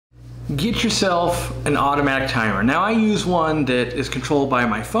Get yourself an automatic timer. Now I use one that is controlled by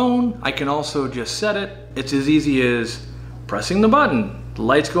my phone. I can also just set it. It's as easy as pressing the button. The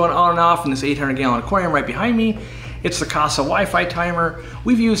light's going on and off in this 800-gallon aquarium right behind me. It's the Casa Wi-Fi timer.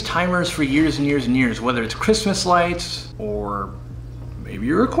 We've used timers for years and years and years, whether it's Christmas lights or maybe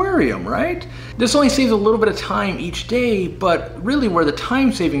your aquarium, right? This only saves a little bit of time each day, but really where the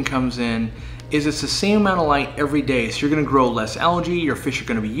time saving comes in is it's the same amount of light every day. So you're gonna grow less algae, your fish are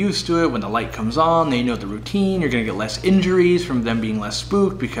gonna be used to it. When the light comes on, they know the routine. You're gonna get less injuries from them being less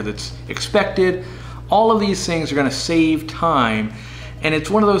spooked because it's expected. All of these things are gonna save time. And it's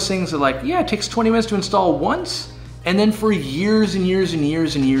one of those things that, like, yeah, it takes 20 minutes to install once, and then for years and years and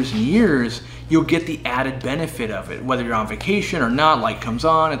years and years and years, you'll get the added benefit of it. Whether you're on vacation or not, light comes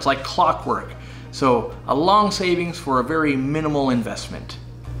on, it's like clockwork. So a long savings for a very minimal investment.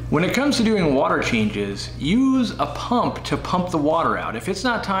 When it comes to doing water changes, use a pump to pump the water out. If it's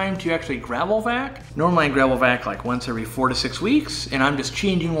not time to actually gravel vac, normally I gravel vac like once every 4 to 6 weeks, and I'm just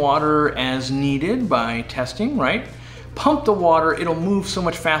changing water as needed by testing, right? Pump the water, it'll move so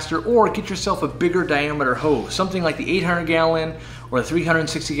much faster, or get yourself a bigger diameter hose, something like the 800-gallon or the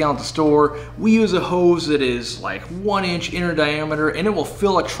 360-gallon at the store. We use a hose that is like 1-inch inner diameter, and it will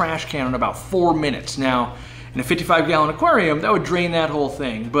fill a trash can in about 4 minutes. Now, in a 55-gallon aquarium, that would drain that whole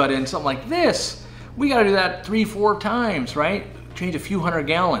thing. But in something like this, we gotta do that 3-4 times, right? Change a few hundred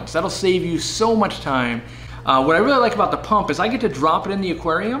gallons. That'll save you so much time. What I really like about the pump is I get to drop it in the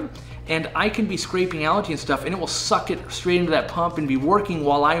aquarium, and I can be scraping algae and stuff, and it will suck it straight into that pump and be working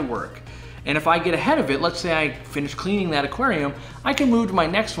while I work. And if I get ahead of it, let's say I finish cleaning that aquarium, I can move to my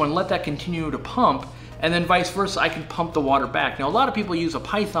next one, let that continue to pump, and then vice versa, I can pump the water back. Now, a lot of people use a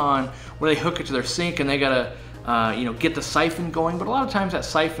Python where they hook it to their sink and they gotta get the siphon going, but a lot of times that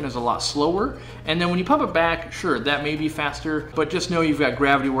siphon is a lot slower. And then when you pump it back, sure, that may be faster, but just know you've got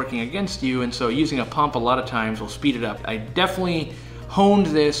gravity working against you, and so using a pump a lot of times will speed it up. I definitely honed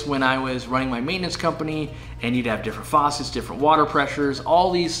this when I was running my maintenance company, and you'd have different faucets, different water pressures,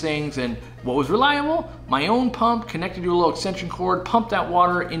 all these things. And what was reliable? My own pump connected to a little extension cord, pump that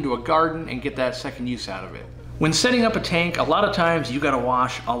water into a garden and get that second use out of it. When setting up a tank, a lot of times you gotta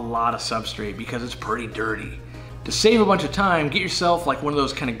wash a lot of substrate because it's pretty dirty. To save a bunch of time, get yourself like one of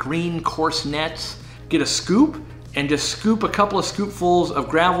those kind of green coarse nets, get a scoop, and just scoop a couple of scoopfuls of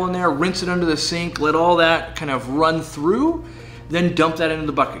gravel in there, rinse it under the sink, let all that kind of run through, then dump that into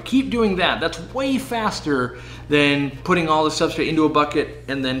the bucket. Keep doing that. That's way faster than putting all the substrate into a bucket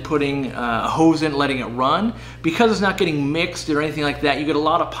and then putting a hose in, letting it run. Because it's not getting mixed or anything like that, you get a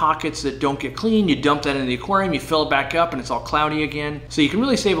lot of pockets that don't get clean. You dump that into the aquarium, you fill it back up, and it's all cloudy again. So you can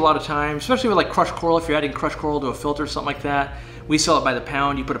really save a lot of time, especially with like crushed coral. If you're adding crushed coral to a filter or something like that, we sell it by the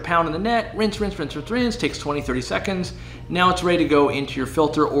pound. You put a pound in the net, rinse, rinse, rinse, rinse, rinse, takes 20, 30 seconds. Now it's ready to go into your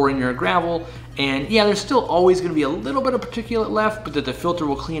filter or in your gravel. And yeah, there's still always gonna be a little bit of particulate left, but that the filter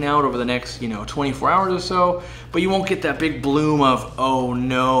will clean out over the next, 24 hours or so. But you won't get that big bloom of, oh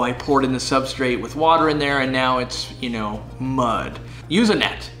no, I poured in the substrate with water in there and now it's, mud. Use a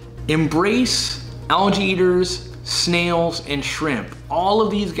net. Embrace algae eaters, snails, and shrimp. All of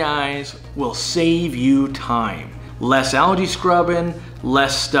these guys will save you time. Less algae scrubbing,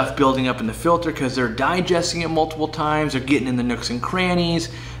 less stuff building up in the filter because they're digesting it multiple times, they're getting in the nooks and crannies.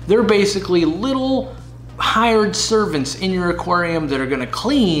 They're basically little hired servants in your aquarium that are gonna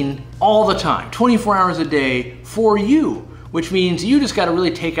clean all the time, 24 hours a day for you, which means you just gotta really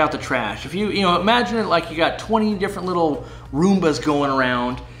take out the trash. If you imagine it like you got 20 different little Roombas going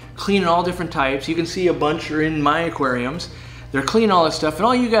around, cleaning all different types. You can see a bunch are in my aquariums. They're cleaning all this stuff, and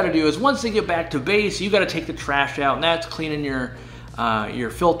all you gotta do is once they get back to base, you gotta take the trash out, and that's cleaning your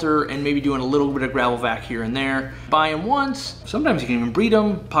filter and maybe doing a little bit of gravel vac here and there. Buy them once, sometimes you can even breed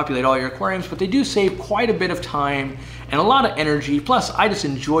them, populate all your aquariums, but they do save quite a bit of time and a lot of energy. Plus, I just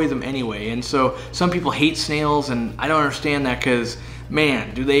enjoy them anyway, and so some people hate snails, and I don't understand that because,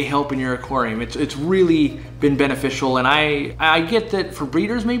 man, do they help in your aquarium. It's really been beneficial, and I get that for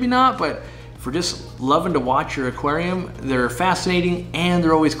breeders maybe not, but for just loving to watch your aquarium, they're fascinating and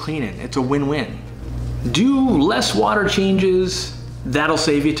they're always cleaning. It's a win-win. Do less water changes, that'll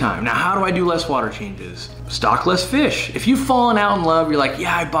save you time. Now, how do I do less water changes? Stock less fish. If you've fallen out in love, you're like,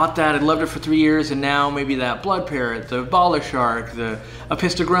 yeah, I bought that, I loved it for 3 years, and now maybe that blood parrot, the baller shark, the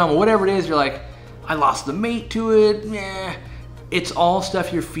apistogramma, whatever it is, you're like, I lost the mate to it, meh. It's all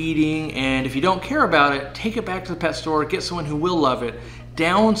stuff you're feeding, and if you don't care about it, take it back to the pet store, get someone who will love it,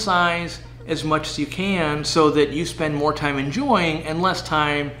 downsize as much as you can so that you spend more time enjoying and less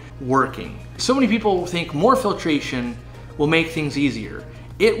time working. So many people think more filtration will make things easier.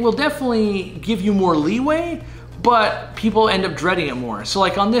 It will definitely give you more leeway, but people end up dreading it more. So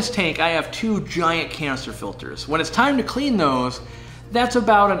like on this tank, I have 2 giant canister filters. When it's time to clean those, that's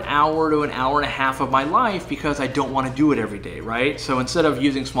about an hour to an hour and a half of my life because I don't want to do it every day, right? So instead of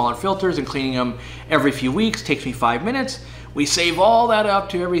using smaller filters and cleaning them every few weeks, takes me 5 minutes, we save all that up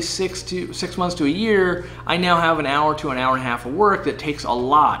to every 6 months to a year. I now have an hour to an hour and a half of work that takes a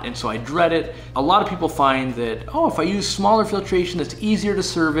lot, and so I dread it. A lot of people find that, oh, if I use smaller filtration that's easier to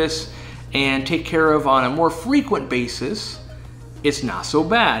service and take care of on a more frequent basis, it's not so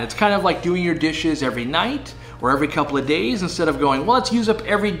bad. It's kind of like doing your dishes every night or every couple of days instead of going, well, let's use up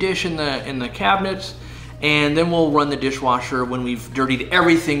every dish in the cabinets and then we'll run the dishwasher when we've dirtied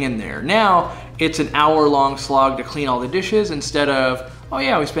everything in there. Now it's an hour-long slog to clean all the dishes instead of, oh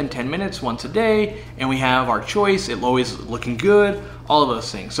yeah, we spend 10 minutes once a day and we have our choice, it's always looking good, all of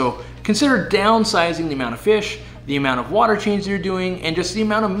those things. So consider downsizing the amount of fish, the amount of water changes you're doing, and just the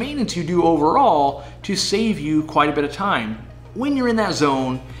amount of maintenance you do overall to save you quite a bit of time. When you're in that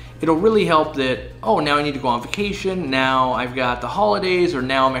zone, it'll really help that, oh, now I need to go on vacation, now I've got the holidays, or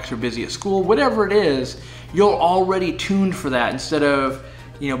now I'm extra busy at school, whatever it is, you're already tuned for that instead of,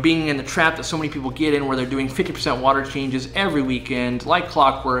 you know, being in the trap that so many people get in where they're doing 50% water changes every weekend, like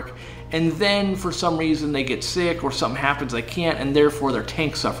clockwork, and then for some reason they get sick or something happens they can't, and therefore their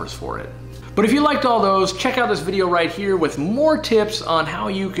tank suffers for it. But if you liked all those, check out this video right here with more tips on how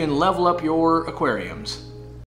you can level up your aquariums.